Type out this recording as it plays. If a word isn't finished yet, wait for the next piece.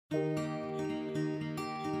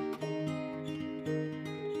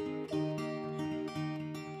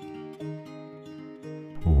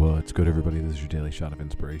What's good, everybody? This is your Daily Shot of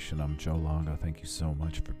Inspiration. I'm Joe Longo. Thank you so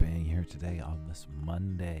much for being here today on this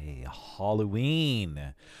Monday,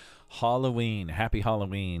 Halloween. Happy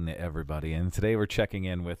Halloween, everybody. And today we're checking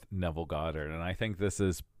in with Neville Goddard. And I think this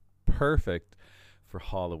is perfect for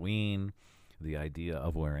Halloween, the idea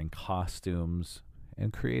of wearing costumes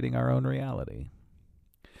and creating our own reality.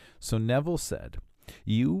 So Neville said,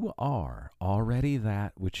 "You are already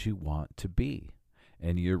that which you want to be.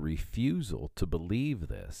 And your refusal to believe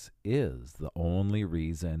this is the only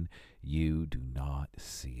reason you do not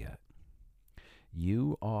see it.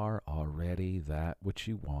 You are already that which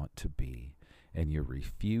you want to be, and your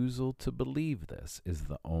refusal to believe this is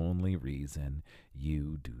the only reason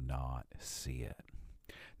you do not see it."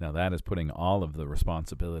 Now that is putting all of the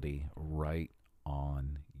responsibility right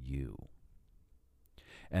on you.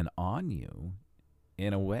 And on you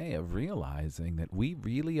in a way of realizing that we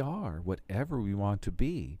really are whatever we want to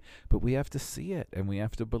be, but we have to see it and we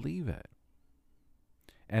have to believe it.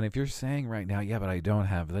 And if you're saying right now, yeah, but I don't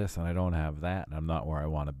have this and I don't have that and I'm not where I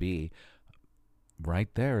want to be, right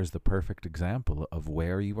there is the perfect example of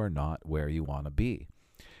where you are not where you want to be,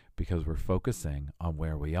 because we're focusing on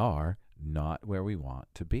where we are, not where we want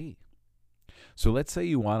to be. So let's say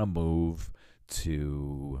you want to move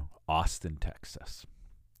to Austin, Texas.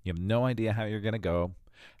 You have no idea how you're going to go,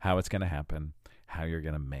 how it's going to happen, how you're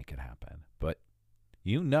going to make it happen. But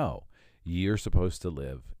you know you're supposed to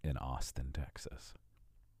live in Austin, Texas.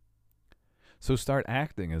 So start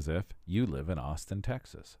acting as if you live in Austin,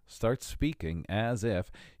 Texas. Start speaking as if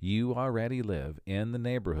you already live in the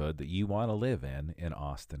neighborhood that you want to live in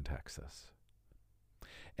Austin, Texas.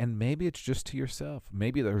 And maybe it's just to yourself.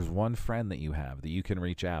 Maybe there's one friend that you have that you can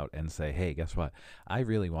reach out and say, hey, guess what? I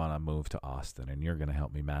really want to move to Austin, and you're going to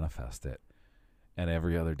help me manifest it. And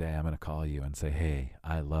every other day I'm going to call you and say, hey,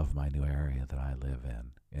 I love my new area that I live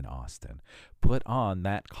in Austin. Put on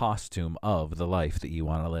that costume of the life that you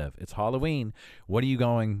want to live. It's Halloween. What are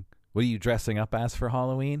you dressing up as for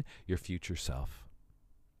Halloween? Your future self.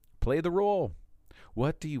 Play the role.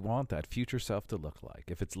 What do you want that future self to look like?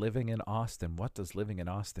 If it's living in Austin, what does living in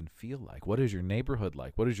Austin feel like? What is your neighborhood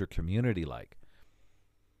like? What is your community like?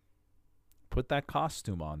 Put that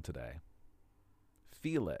costume on today.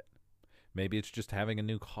 Feel it. Maybe it's just having a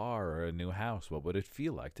new car or a new house. What would it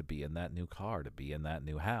feel like to be in that new car, to be in that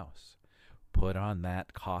new house? Put on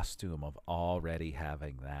that costume of already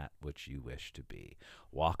having that which you wish to be.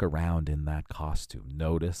 Walk around in that costume.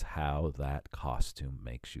 Notice how that costume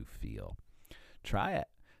makes you feel. Try it.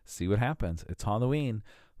 See what happens. It's Halloween.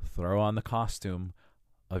 Throw on the costume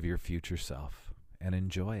of your future self and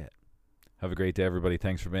enjoy it. Have a great day, everybody.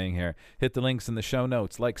 Thanks for being here. Hit the links in the show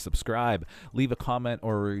notes. Like, subscribe, leave a comment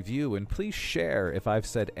or a review, and please share if I've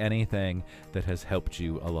said anything that has helped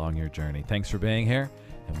you along your journey. Thanks for being here,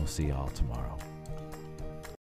 and we'll see you all tomorrow.